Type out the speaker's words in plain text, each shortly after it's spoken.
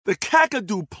The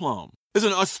Kakadu plum is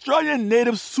an Australian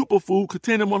native superfood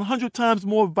containing 100 times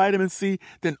more vitamin C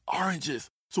than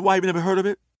oranges. So why have you never heard of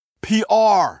it?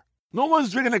 PR. No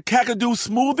one's drinking a Kakadu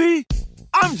smoothie?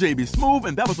 I'm JB Smoove,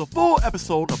 and that was a full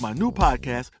episode of my new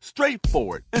podcast,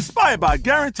 Straightforward, inspired by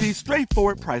guaranteed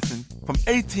straightforward pricing from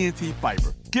AT&T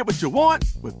Fiber. Get what you want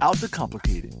without the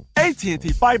complicated. AT&T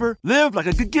Fiber, live like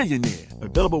a gigillionaire.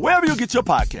 Available wherever you get your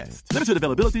podcasts. Limited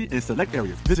availability in select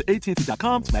areas. Visit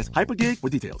AT&T.com/hypergig for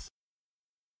details.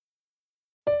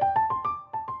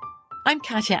 I'm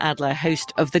Katya Adler,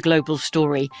 host of The Global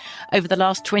Story. Over the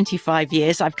last 25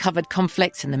 years, I've covered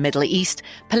conflicts in the Middle East,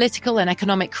 political and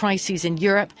economic crises in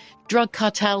Europe, drug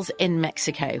cartels in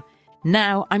Mexico.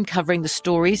 Now I'm covering the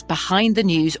stories behind the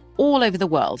news all over the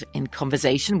world in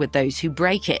conversation with those who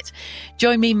break it.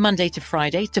 Join me Monday to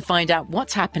Friday to find out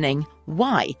what's happening,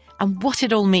 why, and what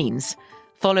it all means.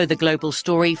 Follow The Global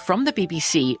Story from the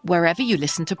BBC wherever you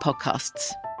listen to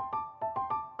podcasts.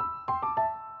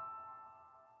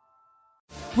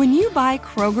 When you buy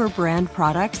Kroger brand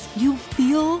products, you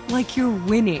feel like you're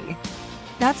winning.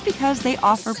 That's because they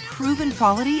offer proven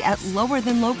quality at lower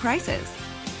than low prices.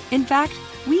 In fact,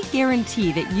 we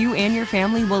guarantee that you and your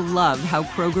family will love how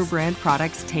Kroger brand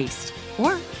products taste,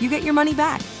 or you get your money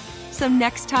back. So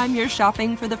next time you're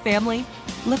shopping for the family,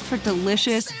 look for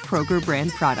delicious Kroger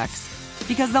brand products,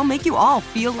 because they'll make you all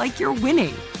feel like you're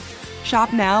winning.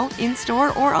 Shop now,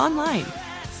 in-store, or online.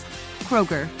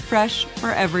 Kroger, fresh for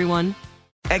everyone.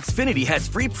 Xfinity has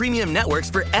free premium networks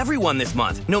for everyone this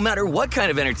month, no matter what kind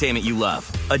of entertainment you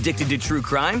love. Addicted to true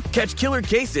crime? Catch killer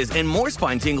cases and more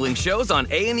spine-tingling shows on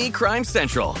A&E Crime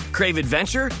Central. Crave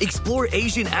adventure? Explore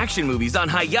Asian action movies on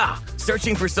Hayya.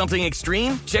 Searching for something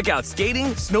extreme? Check out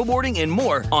skating, snowboarding, and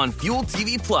more on Fuel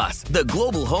TV Plus, the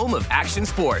global home of action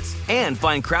sports. And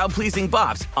find crowd-pleasing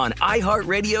bops on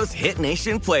iHeartRadio's Hit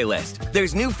Nation playlist.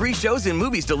 There's new free shows and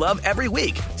movies to love every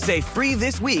week. Say free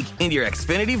this week in your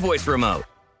Xfinity voice remote.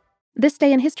 This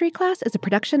Day in History class is a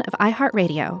production of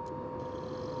iHeartRadio.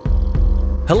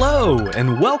 Hello,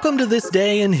 and welcome to This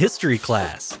Day in History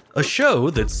class, a show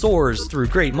that soars through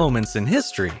great moments in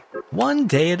history, one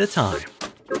day at a time.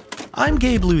 I'm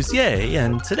Gabe Luzier,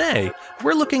 and today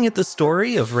we're looking at the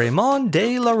story of Raymonde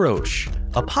de la Roche,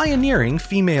 a pioneering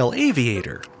female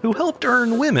aviator who helped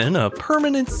earn women a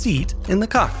permanent seat in the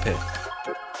cockpit.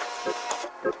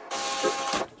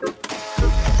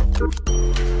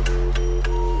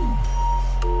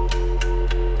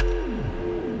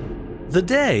 The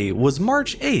day was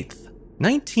March 8th,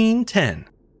 1910.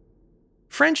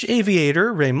 French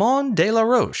aviator Raymonde de la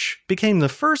Roche became the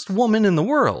first woman in the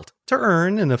world to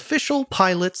earn an official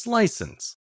pilot's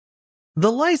license. The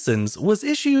license was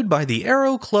issued by the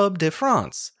Aero Club de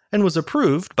France and was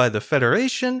approved by the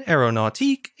Fédération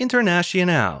Aéronautique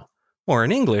Internationale, or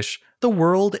in English, the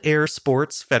World Air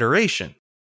Sports Federation.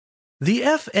 The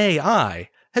FAI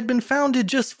had been founded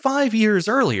just 5 years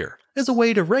earlier as a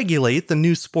way to regulate the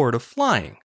new sport of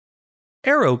flying.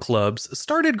 Aero clubs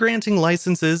started granting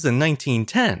licenses in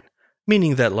 1910,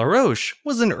 meaning that La Roche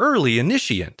was an early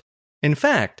initiant. In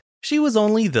fact, she was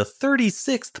only the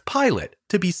 36th pilot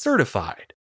to be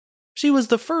certified. She was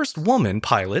the first woman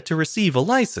pilot to receive a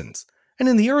license, and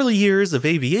in the early years of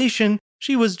aviation,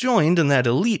 she was joined in that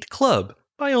elite club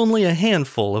by only a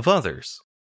handful of others.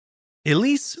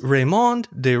 Elise Raymonde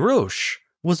de Roche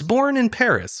was born in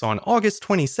Paris on August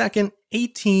 22,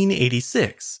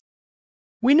 1886.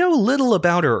 We know little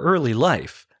about her early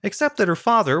life, except that her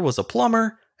father was a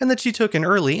plumber and that she took an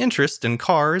early interest in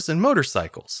cars and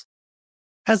motorcycles.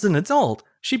 As an adult,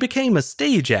 she became a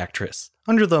stage actress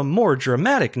under the more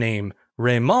dramatic name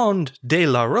Raymonde de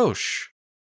la Roche.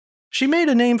 She made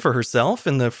a name for herself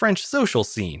in the French social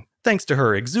scene, thanks to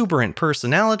her exuberant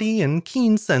personality and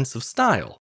keen sense of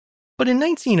style. But in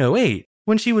 1908,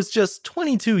 when she was just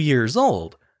 22 years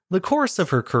old, the course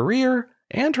of her career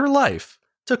and her life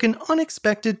took an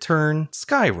unexpected turn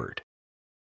skyward.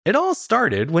 It all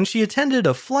started when she attended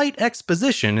a flight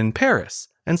exposition in Paris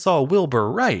and saw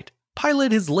Wilbur Wright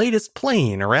pilot his latest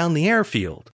plane around the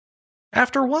airfield.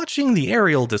 After watching the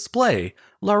aerial display,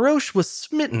 La Roche was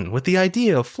smitten with the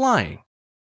idea of flying.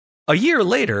 A year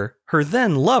later, her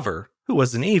then lover, who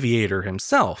was an aviator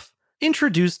himself,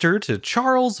 introduced her to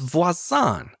Charles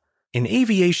Voisin, an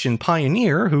aviation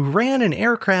pioneer who ran an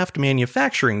aircraft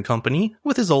manufacturing company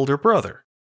with his older brother.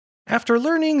 After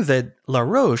learning that La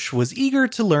Roche was eager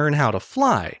to learn how to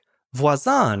fly,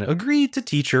 Voisin agreed to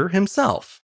teach her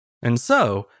himself. And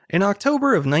so, in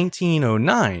October of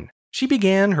 1909, she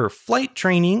began her flight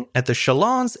training at the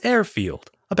Chalons airfield,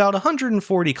 about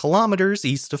 140 kilometers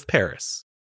east of Paris.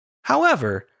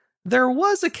 However, there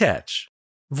was a catch.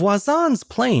 Voisin's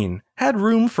plane had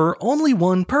room for only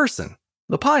one person,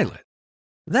 the pilot.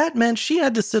 That meant she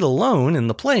had to sit alone in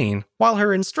the plane while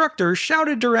her instructor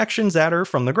shouted directions at her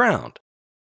from the ground.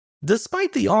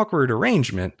 Despite the awkward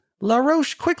arrangement,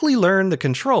 LaRoche quickly learned the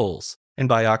controls, and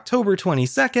by October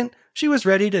 22nd, she was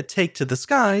ready to take to the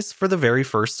skies for the very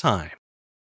first time.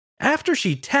 After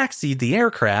she taxied the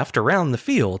aircraft around the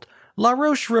field,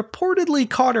 LaRoche reportedly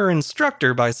caught her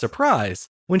instructor by surprise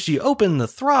when she opened the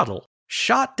throttle,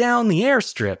 shot down the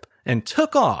airstrip, and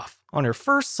took off on her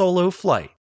first solo flight.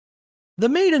 The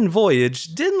maiden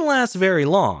voyage didn't last very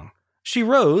long. She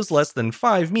rose less than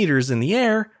 5 meters in the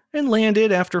air and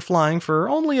landed after flying for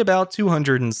only about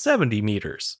 270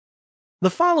 meters.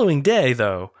 The following day,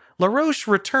 though, LaRoche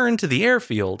returned to the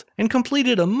airfield and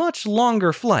completed a much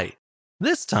longer flight,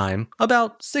 this time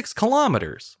about 6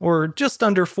 kilometers, or just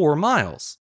under 4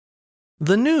 miles.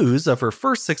 The news of her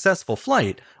first successful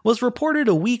flight was reported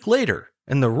a week later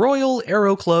in the Royal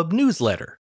Aero Club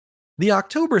newsletter. The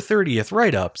October 30th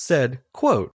write-up said,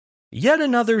 quote, "Yet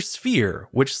another sphere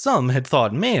which some had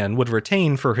thought man would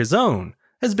retain for his own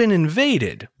has been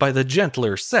invaded by the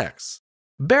gentler sex.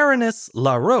 Baroness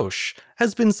LaRoche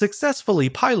has been successfully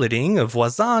piloting a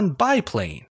Voisin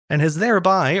biplane and has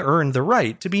thereby earned the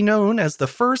right to be known as the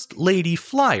First Lady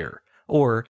Flyer,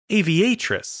 or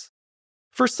Aviatress.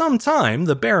 For some time,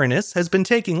 the Baroness has been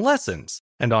taking lessons,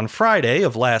 and on Friday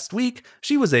of last week,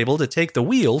 she was able to take the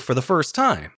wheel for the first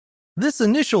time. This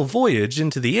initial voyage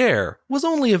into the air was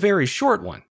only a very short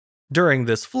one. During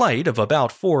this flight of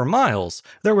about 4 miles,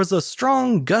 there was a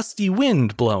strong gusty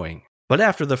wind blowing, but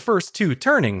after the first 2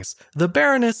 turnings, the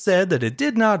Baroness said that it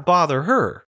did not bother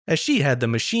her, as she had the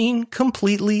machine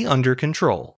completely under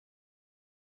control."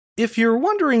 If you're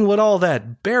wondering what all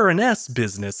that Baroness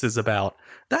business is about,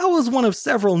 that was one of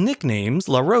several nicknames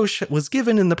LaRoche was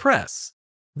given in the press.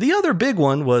 The other big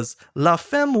one was La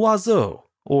Femme Oiseau,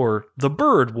 or the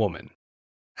Bird Woman.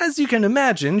 As you can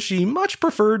imagine, she much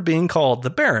preferred being called the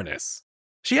Baroness.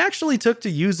 She actually took to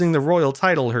using the royal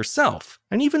title herself,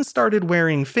 and even started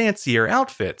wearing fancier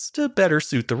outfits to better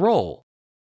suit the role.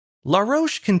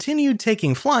 LaRoche continued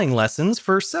taking flying lessons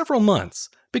for several months,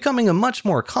 becoming a much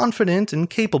more confident and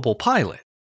capable pilot.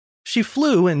 She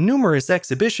flew in numerous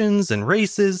exhibitions and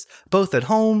races, both at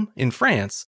home, in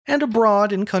France, and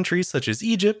abroad in countries such as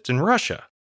Egypt and Russia.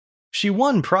 She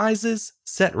won prizes,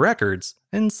 set records,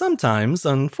 and sometimes,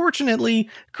 unfortunately,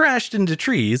 crashed into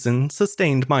trees and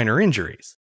sustained minor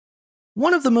injuries.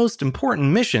 One of the most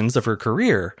important missions of her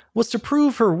career was to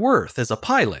prove her worth as a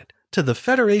pilot to the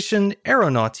Fédération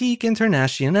Aéronautique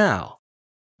Internationale.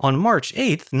 On March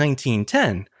 8,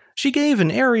 1910, she gave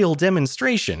an aerial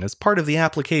demonstration as part of the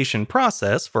application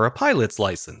process for a pilot's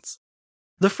license.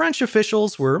 The French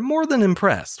officials were more than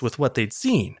impressed with what they'd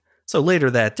seen, so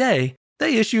later that day,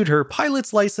 they issued her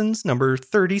pilot's license number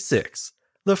 36,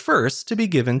 the first to be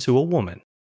given to a woman.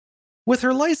 With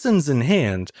her license in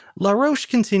hand, LaRoche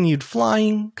continued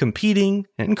flying, competing,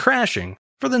 and crashing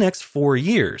for the next 4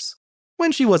 years,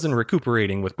 when she wasn't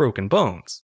recuperating with broken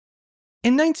bones.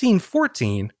 In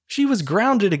 1914, she was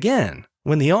grounded again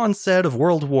when the onset of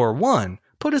World War I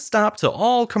put a stop to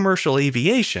all commercial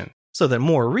aviation so that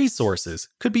more resources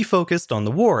could be focused on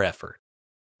the war effort.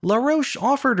 LaRoche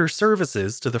offered her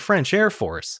services to the French Air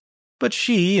Force, but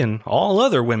she and all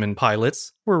other women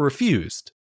pilots were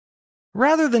refused.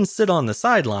 Rather than sit on the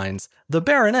sidelines, the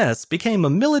Baroness became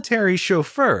a military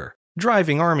chauffeur,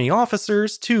 driving army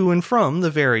officers to and from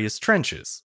the various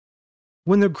trenches.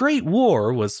 When the Great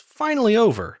War was finally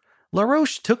over,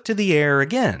 LaRoche took to the air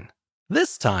again,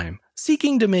 this time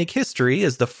seeking to make history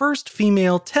as the first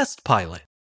female test pilot.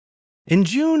 In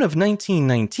June of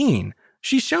 1919,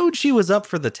 she showed she was up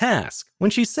for the task when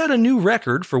she set a new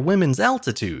record for women's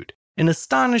altitude, an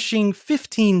astonishing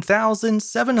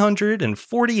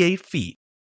 15,748 feet.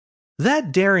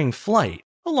 That daring flight,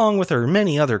 along with her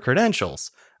many other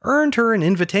credentials, earned her an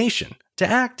invitation to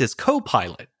act as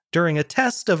co-pilot during a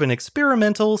test of an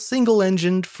experimental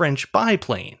single-engined French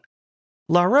biplane.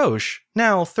 LaRoche,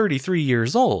 now 33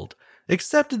 years old,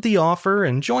 accepted the offer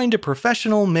and joined a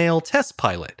professional male test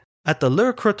pilot at the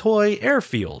Le Crétoy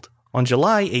airfield on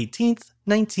July 18,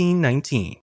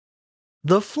 1919.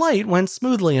 The flight went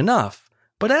smoothly enough,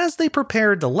 but as they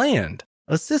prepared to land,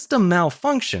 a system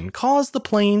malfunction caused the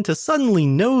plane to suddenly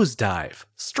nosedive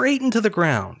straight into the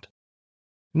ground.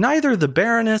 Neither the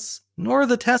Baroness nor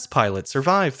the test pilot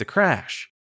survived the crash.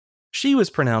 She was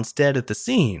pronounced dead at the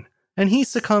scene, and he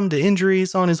succumbed to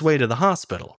injuries on his way to the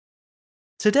hospital.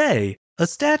 Today, a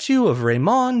statue of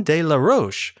Raymond de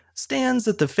LaRoche stands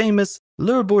at the famous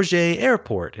Le Bourget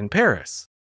Airport in Paris.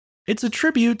 It's a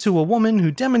tribute to a woman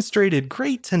who demonstrated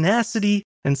great tenacity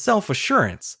and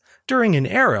self-assurance, during an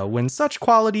era when such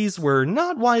qualities were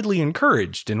not widely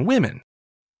encouraged in women.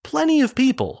 Plenty of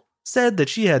people said that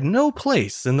she had no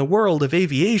place in the world of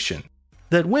aviation,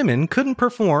 that women couldn't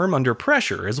perform under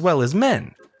pressure as well as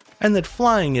men, and that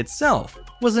flying itself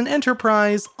was an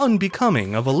enterprise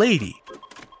unbecoming of a lady.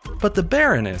 But the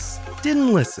Baroness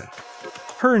didn't listen.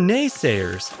 Her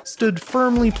naysayers stood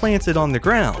firmly planted on the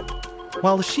ground,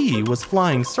 while she was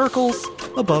flying circles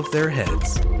above their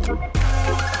heads.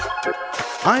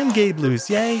 I'm Gabe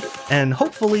Luzier, and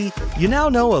hopefully you now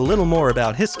know a little more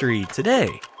about history today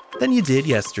than you did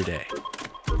yesterday.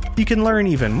 You can learn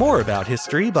even more about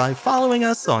history by following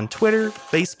us on Twitter,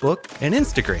 Facebook, and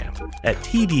Instagram at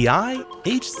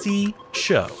TBIHC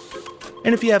Show.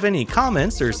 And if you have any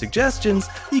comments or suggestions,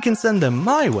 you can send them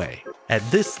my way at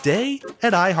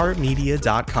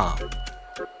thisday@iheartmedia.com.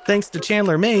 Thanks to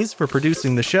Chandler Mays for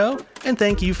producing the show, and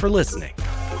thank you for listening.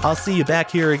 I'll see you back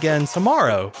here again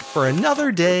tomorrow for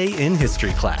another day in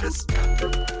history class.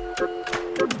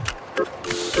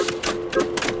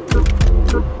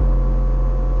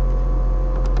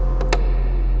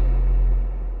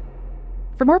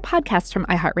 For more podcasts from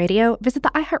iHeartRadio, visit the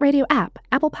iHeartRadio app,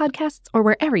 Apple Podcasts, or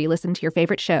wherever you listen to your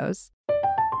favorite shows.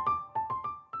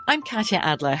 I'm Katya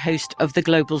Adler, host of The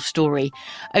Global Story.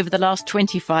 Over the last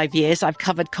 25 years, I've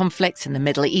covered conflicts in the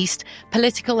Middle East,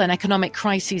 political and economic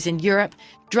crises in Europe,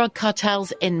 drug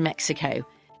cartels in Mexico.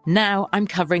 Now I'm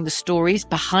covering the stories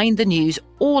behind the news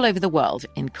all over the world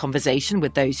in conversation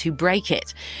with those who break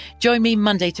it. Join me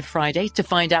Monday to Friday to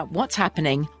find out what's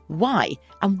happening, why,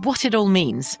 and what it all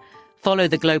means. Follow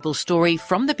The Global Story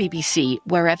from the BBC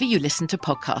wherever you listen to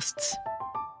podcasts.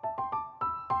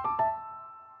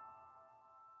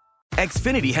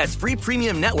 Xfinity has free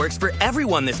premium networks for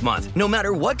everyone this month, no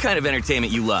matter what kind of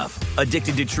entertainment you love.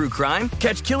 Addicted to true crime?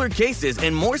 Catch killer cases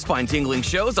and more spine-tingling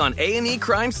shows on A&E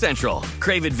Crime Central.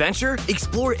 Crave adventure?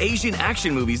 Explore Asian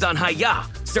action movies on Hi-YAH.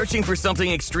 Searching for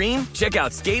something extreme? Check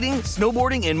out skating,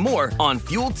 snowboarding, and more on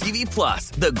Fuel TV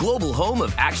Plus, the global home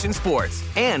of action sports.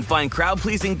 And find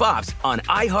crowd-pleasing bops on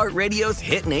iHeartRadio's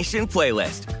Hit Nation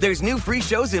playlist. There's new free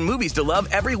shows and movies to love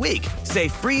every week. Say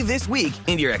free this week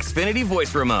in your Xfinity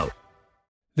voice remote.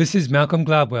 This is Malcolm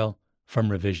Gladwell from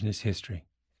Revisionist History.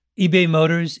 eBay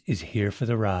Motors is here for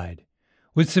the ride.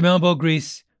 With some elbow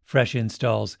grease, fresh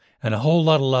installs, and a whole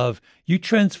lot of love, you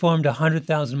transformed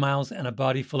 100,000 miles and a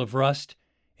body full of rust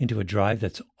into a drive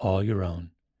that's all your own.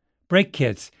 Brake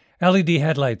kits, LED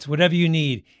headlights, whatever you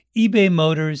need, eBay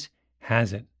Motors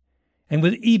has it. And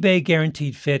with eBay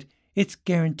Guaranteed Fit, it's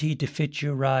guaranteed to fit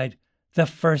your ride the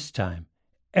first time,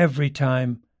 every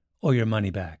time, or your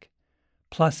money back.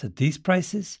 Plus, at these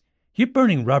prices, you're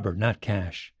burning rubber, not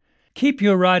cash. Keep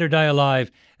your ride or die alive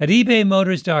at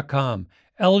ebaymotors.com.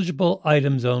 Eligible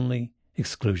items only.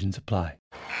 Exclusions apply.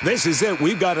 This is it.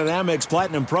 We've got an Amex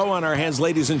Platinum Pro on our hands,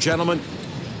 ladies and gentlemen.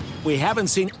 We haven't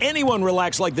seen anyone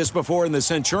relax like this before in the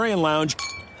Centurion Lounge.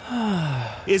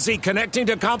 Is he connecting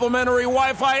to complimentary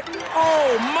Wi-Fi?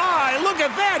 Oh, my! Look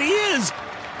at that! He is!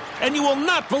 And you will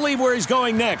not believe where he's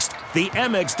going next. The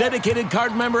Amex dedicated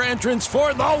card member entrance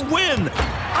for the win.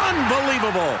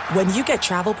 Unbelievable. When you get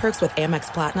travel perks with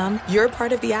Amex Platinum, you're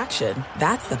part of the action.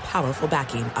 That's the powerful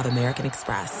backing of American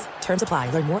Express. Terms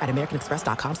apply. Learn more at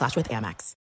americanexpress.com/withAmex.